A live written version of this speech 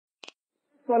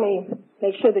let me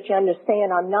make sure that you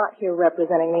understand I'm not here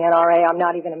representing the NRA. I'm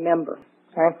not even a member.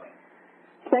 Okay?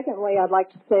 Secondly, I'd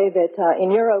like to say that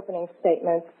in your opening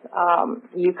statements,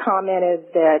 you commented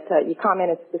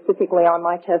specifically on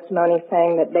my testimony,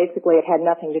 saying that basically it had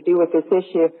nothing to do with this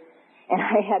issue. And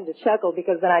I had to chuckle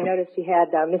because then I noticed you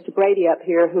had Mr. Brady up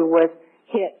here, who was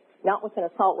hit not with an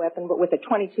assault weapon but with a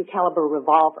 .22 caliber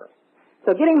revolver.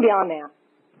 So getting beyond that,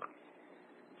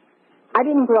 I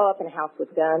didn't grow up in a house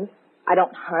with guns. I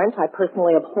don't hunt. I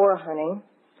personally abhor hunting.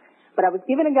 But I was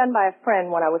given a gun by a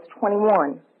friend when I was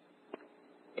 21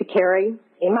 to carry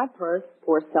in my purse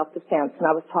for self-defense, and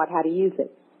I was taught how to use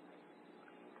it.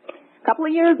 A couple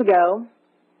of years ago,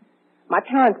 my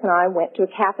parents and I went to a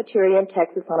cafeteria in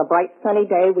Texas on a bright sunny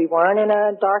day. We weren't in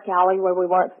a dark alley where we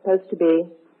weren't supposed to be.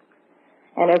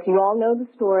 And as you all know the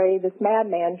story, this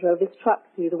madman drove his truck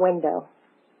through the window,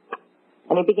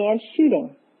 and he began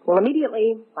shooting. Well,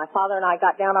 immediately, my father and I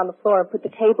got down on the floor and put the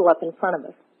table up in front of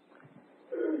us.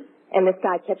 And this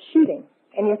guy kept shooting.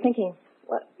 And you're thinking,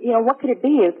 what could it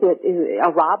be? Is it a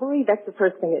robbery? That's the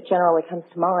first thing that generally comes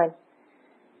to mind.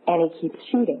 And he keeps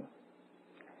shooting.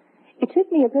 It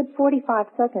took me a good 45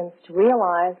 seconds to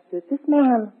realize that this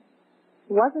man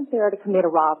wasn't there to commit a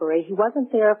robbery. He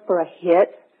wasn't there for a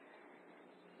hit.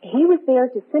 He was there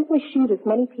to simply shoot as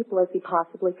many people as he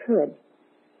possibly could.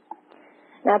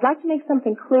 Now, I'd like to make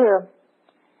something clear.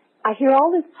 I hear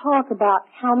all this talk about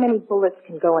how many bullets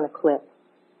can go in a clip.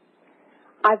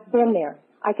 I've been there.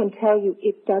 I can tell you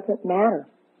it doesn't matter.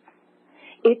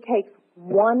 It takes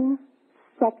 1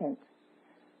 second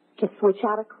to switch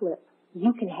out a clip.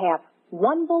 You can have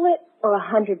 1 bullet or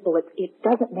 100 bullets. It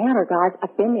doesn't matter, guys.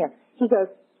 I've been there. He goes,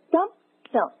 dump,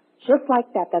 dump. Just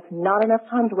like that. That's not enough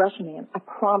time to rush a man. I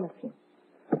promise you.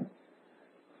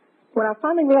 When I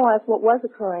finally realized what was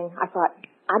occurring, I thought,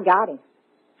 I got him.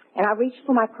 And I reached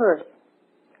for my purse.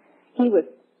 He was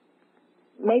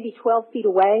maybe 12 feet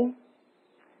away.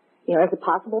 You know, is it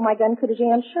possible my gun could have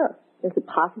jammed? Sure. Is it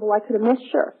possible I could have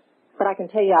missed? Sure. But I can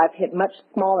tell you I've hit much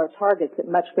smaller targets at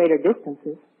much greater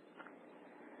distances.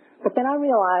 But then I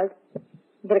realized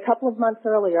that a couple of months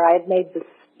earlier I had made the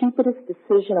stupidest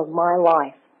decision of my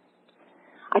life.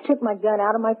 I took my gun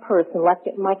out of my purse and left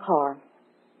it in my car.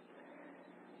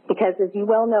 Because as you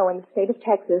well know, in the state of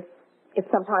Texas, it's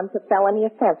sometimes a felony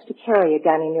offense to carry a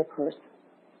gun in your purse.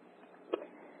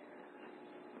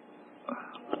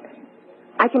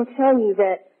 I can tell you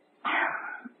that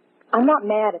I'm not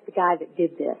mad at the guy that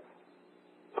did this.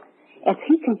 As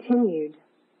he continued,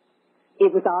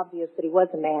 it was obvious that he was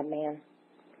a madman.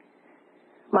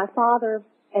 My father,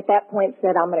 at that point,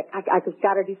 said, I've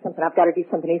got to do something. I've got to do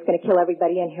something. He's going to kill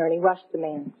everybody in here. And he rushed the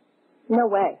man. No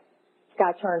way. This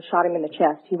guy turned, shot him in the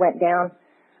chest. He went down,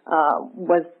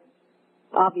 was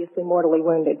obviously mortally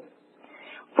wounded.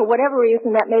 For whatever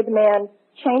reason, that made the man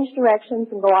change directions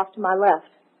and go off to my left.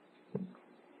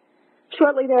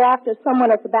 Shortly thereafter,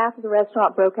 someone at the back of the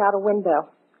restaurant broke out a window.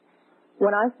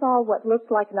 When I saw what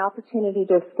looked like an opportunity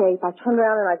to escape, I turned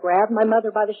around and I grabbed my mother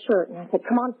by the shirt and I said,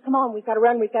 come on, we've got to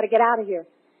run, we've got to get out of here.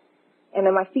 And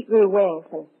then my feet grew wings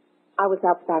and I was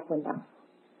out the back window.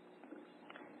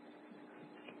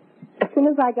 As soon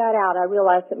as I got out, I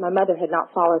realized that my mother had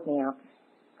not followed me out.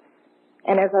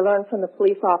 And as I learned from the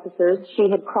police officers, she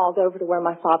had crawled over to where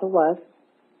my father was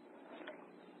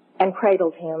and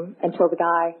cradled him until the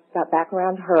guy got back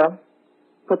around to her,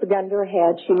 put the gun to her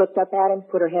head. She looked up at him,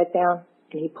 put her head down,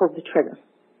 and he pulled the trigger.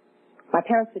 My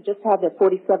parents had just had their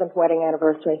 47th wedding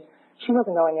anniversary. She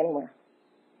wasn't going anywhere.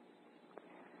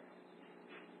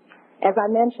 As I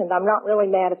mentioned, I'm not really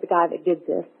mad at the guy that did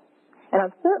this. And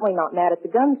I'm certainly not mad at the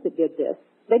guns that did this.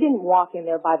 They didn't walk in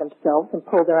there by themselves and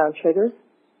pull their own triggers.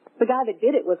 The guy that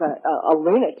did it was a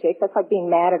lunatic. That's like being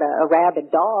mad at a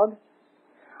rabid dog.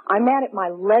 I'm mad at my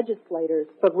legislators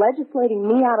for legislating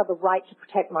me out of the right to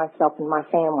protect myself and my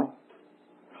family.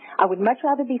 I would much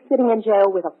rather be sitting in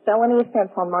jail with a felony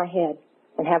offense on my head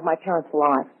than have my parents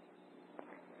alive.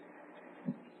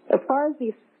 As far as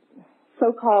these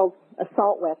so-called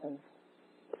assault weapons,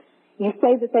 you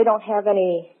say that they don't have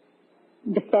any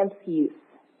defense use.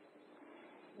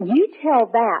 You tell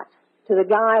that to the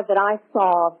guy that I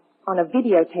saw on a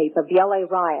videotape of the LA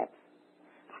riots,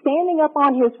 standing up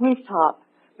on his rooftop,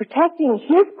 protecting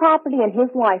his property and his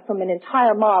life from an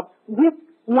entire mob with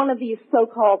one of these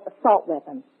so-called assault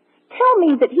weapons. Tell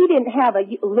me that he didn't have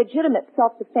a legitimate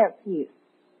self-defense use.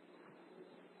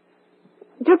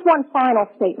 Just one final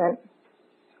statement.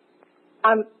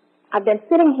 I've been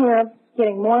sitting here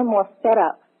getting more and more fed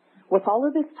up with all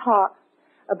of this talk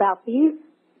about these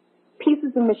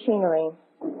pieces of machinery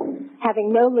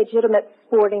having no legitimate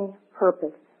sporting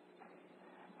purpose,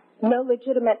 no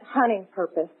legitimate hunting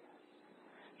purpose,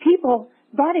 people,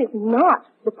 that is not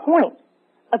the point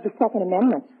of the Second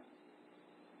Amendment.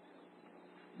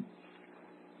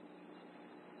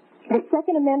 The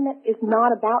Second Amendment is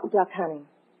not about duck hunting.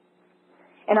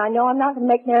 And I know I'm not going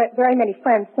to make very many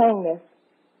friends saying this,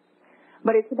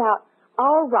 but it's about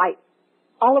our rights,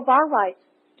 all of our rights,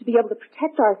 to be able to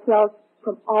protect ourselves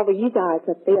from all of you guys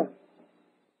up there.